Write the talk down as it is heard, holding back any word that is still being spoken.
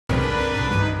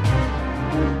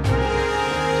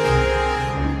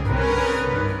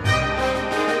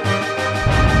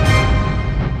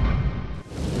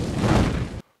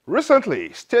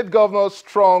Recently, state governors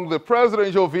strung the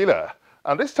presidential villa,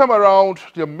 and this time around,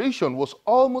 their mission was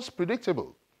almost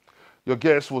predictable. Your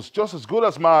guess was just as good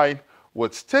as mine,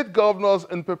 with state governors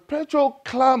in perpetual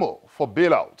clamor for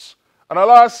bailouts. And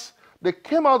alas, they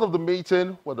came out of the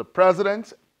meeting with the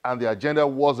president and the agenda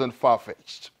wasn't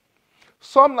far-fetched.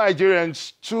 Some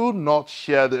Nigerians do not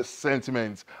share this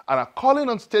sentiment and are calling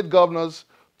on state governors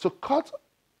to cut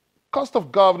cost of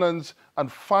governance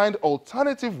and find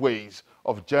alternative ways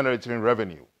of generating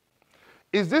revenue.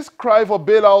 Is this cry for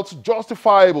bailouts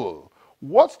justifiable?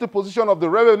 What's the position of the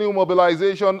Revenue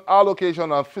Mobilization,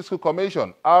 Allocation and Fiscal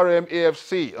Commission,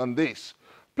 RMAFC, on this?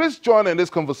 Please join in this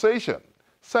conversation.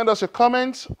 Send us your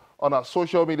comments on our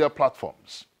social media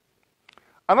platforms.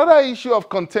 Another issue of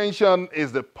contention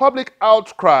is the public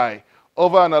outcry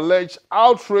over an alleged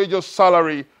outrageous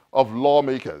salary of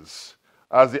lawmakers,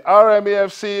 as the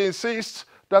RMAFC insists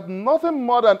that nothing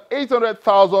more than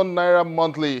 800,000 naira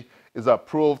monthly is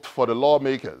approved for the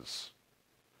lawmakers.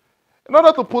 In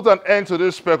order to put an end to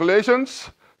these speculations,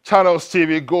 Channels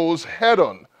TV goes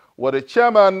head-on with the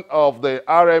chairman of the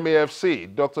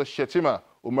RMAFC, Dr. Shetima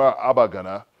Umar Abba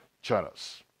Gana, join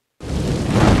us.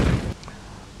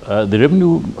 The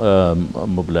Revenue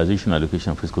Mobilization,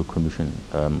 Allocation and Fiscal Commission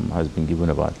has been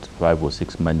given about 5 or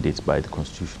 6 mandates by the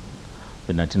Constitution,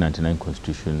 the 1999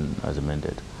 Constitution as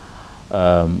amended.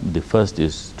 The first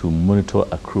is to monitor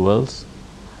accruals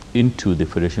into the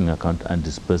Federation account and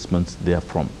disbursements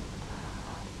therefrom.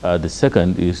 The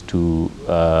second is to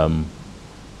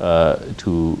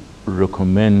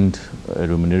recommend a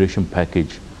remuneration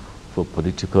package for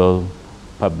political,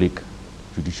 public,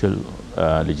 judicial,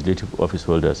 legislative office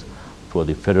holders for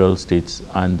the federal, states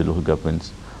and the local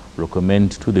governments,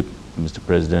 recommend to the Mr.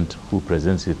 President, who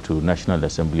presents it to National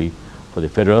Assembly for the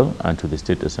federal and to the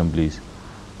state assemblies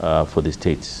for the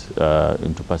states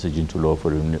into passage into law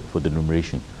for the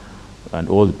remuneration, and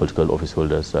all the political office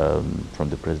holders from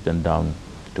the President down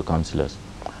to councillors.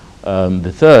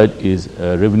 The third is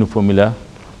a revenue formula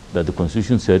that the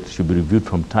Constitution said should be reviewed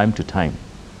from time to time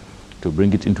to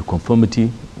bring it into conformity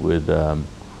with the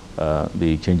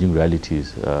changing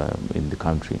realities in the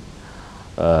country.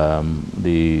 And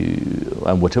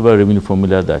whatever revenue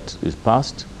formula that is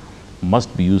passed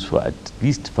must be used for at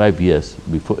least 5 years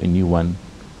before a new one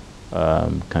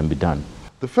can be done.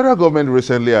 The federal government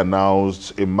recently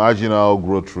announced a marginal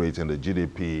growth rate in the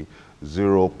GDP,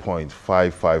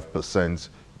 0.55%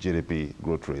 GDP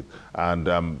growth rate. And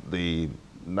the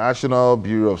National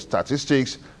Bureau of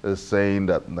Statistics is saying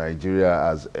that Nigeria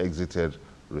has exited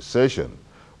recession.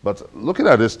 But looking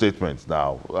at this statement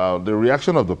now, the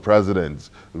reaction of the president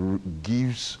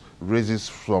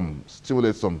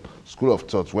stimulates some school of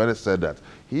thought when he said that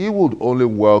he would only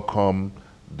welcome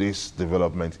this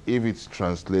development if it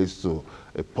translates to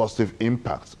a positive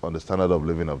impact on the standard of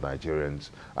living of Nigerians.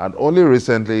 And only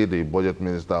recently, the budget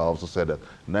minister also said that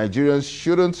Nigerians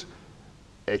shouldn't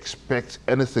expect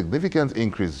any significant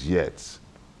increase yet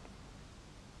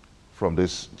from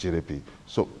this GDP.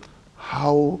 So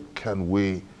how can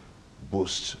we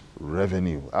boost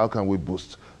revenue? How can we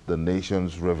boost the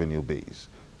nation's revenue base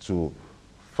to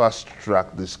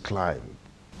fast-track this climb?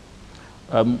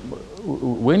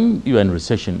 When you are in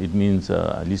recession, it means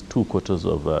at least 2 quarters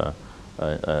of a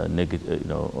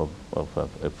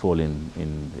fall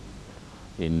in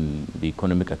the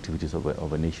economic activities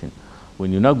of a nation.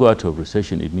 When you now go out of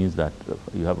recession, it means that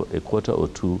you have a quarter or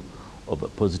 2 of a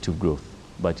positive growth,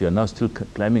 but you are now still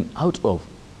climbing out of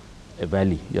a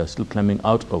valley. You are still climbing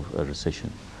out of a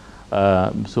recession.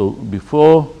 So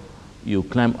before you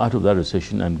climb out of that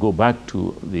recession and go back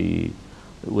to the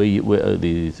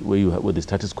the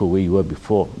status quo where you were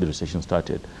before the recession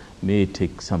started, may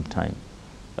take some time,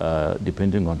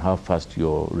 depending on how fast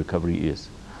your recovery is.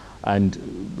 And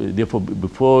therefore,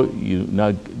 before you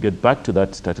now get back to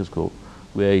that status quo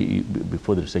where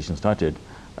before the recession started,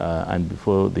 and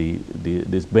before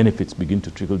these benefits begin to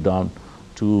trickle down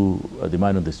to the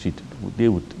man on the street,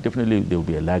 there will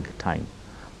be a lag time.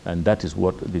 And that is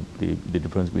what the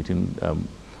difference between,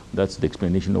 that's the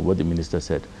explanation of what the minister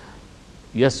said.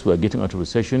 Yes, we are getting out of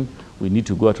recession. We need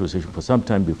to go out of recession for some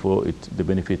time before the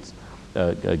benefits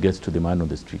gets to the man on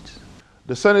the streets.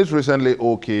 The Senate recently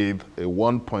okayed a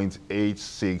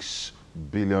 $1.86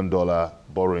 billion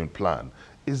borrowing plan.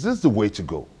 Is this the way to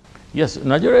go? Yes,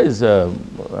 Nigeria is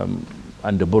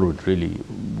under-borrowed, really.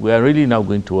 We are really now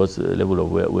going towards a level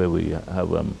of where we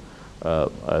have a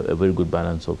very good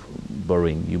balance of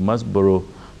borrowing. You must borrow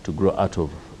to grow out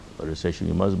of a recession.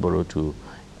 You must borrow to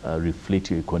reflate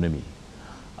your economy.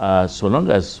 So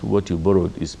long as what you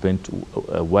borrowed is spent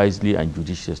wisely and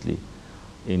judiciously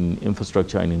in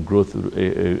infrastructure and in growth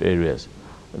areas,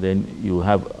 then you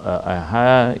have a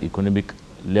higher economic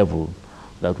level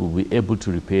that will be able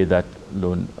to repay that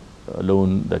loan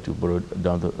that you borrowed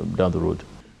down the road.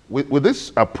 With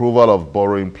this approval of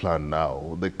borrowing plan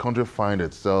now, the country finds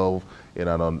itself in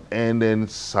an unending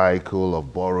cycle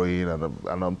of borrowing and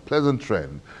an unpleasant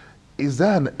trend. Is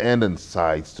there an end in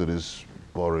sight to this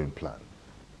borrowing plan?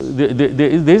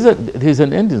 There's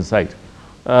an end in sight.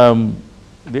 The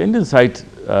end in sight,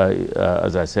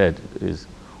 as I said, is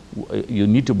you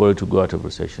need to borrow to go out of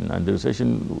recession, and the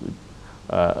recession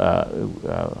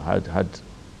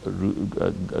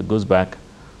goes back.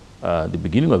 The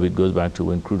beginning of it goes back to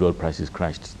when crude oil prices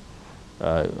crashed.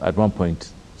 At one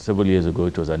point, several years ago,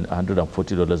 it was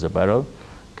 $140 a barrel,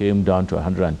 came down to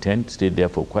 110, stayed there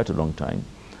for quite a long time,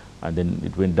 and then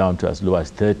it went down to as low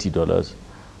as $30,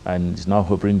 and it's now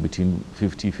hovering between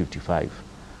 50, 55.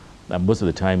 And most of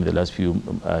the time, in the last few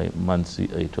months,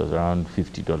 it was around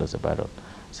 $50 a barrel.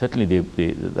 Certainly,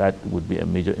 that would be a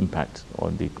major impact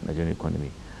on the Nigerian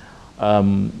economy.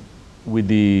 With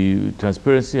the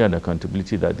transparency and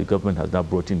accountability that the government has now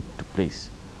brought into place,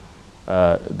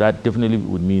 that definitely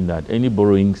would mean that any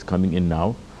borrowings coming in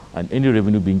now and any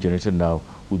revenue being generated now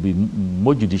will be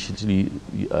more judiciously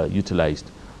utilized,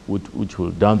 which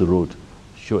will down the road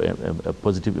show a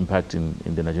positive impact in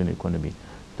the Nigerian economy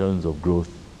in terms of growth,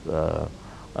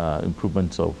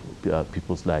 improvements of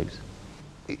people's lives.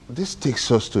 This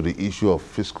takes us to the issue of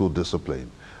fiscal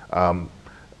discipline.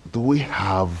 Do we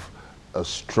have a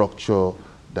structure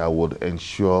that would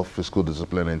ensure fiscal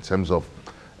discipline in terms of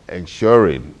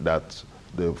ensuring that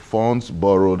the funds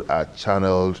borrowed are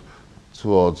channeled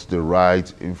towards the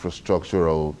right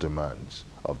infrastructural demands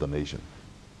of the nation?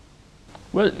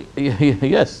 Well,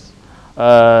 yes.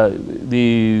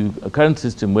 The current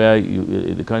system where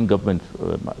the current government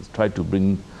has tried to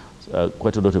bring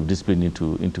quite a lot of discipline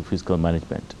into fiscal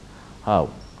management. How?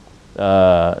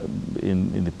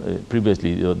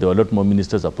 Previously, there were a lot more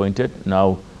ministers appointed,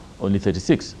 now only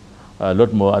 36. A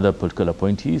lot more other political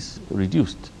appointees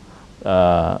reduced.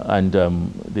 And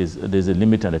there's a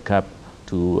limit and a cap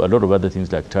to a lot of other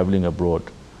things like traveling abroad.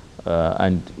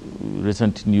 And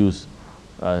recent news,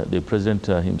 the president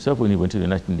himself, when he went to the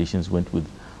United Nations, went with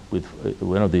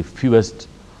one of the fewest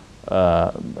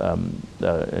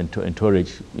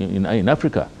entourage in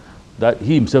Africa. That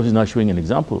he himself is now showing an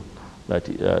example that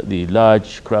the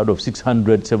large crowd of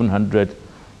 600, 700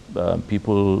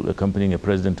 people accompanying a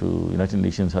president to United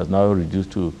Nations has now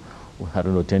reduced to, I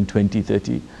don't know, 10, 20,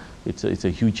 30. It's a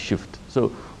huge shift.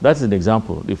 So that's an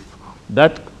example. If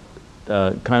that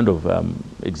kind of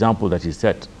example that is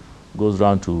set goes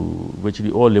round to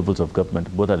virtually all levels of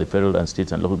government, both at the federal and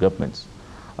states and local governments,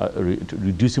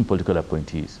 reducing political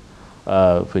appointees.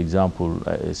 For example,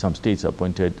 some states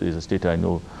appointed, there's a state I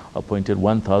know, appointed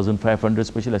 1,500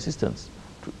 special assistants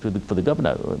for the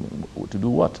governor. To do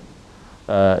what?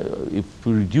 If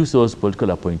we reduce those political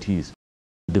appointees,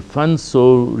 the funds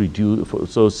so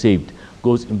saved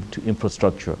goes into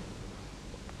infrastructure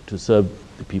to serve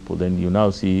the people. Then you now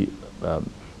see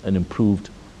an improved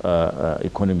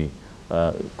economy.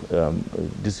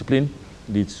 Discipline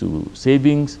leads to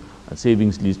savings, and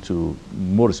savings leads to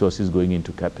more resources going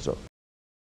into capital.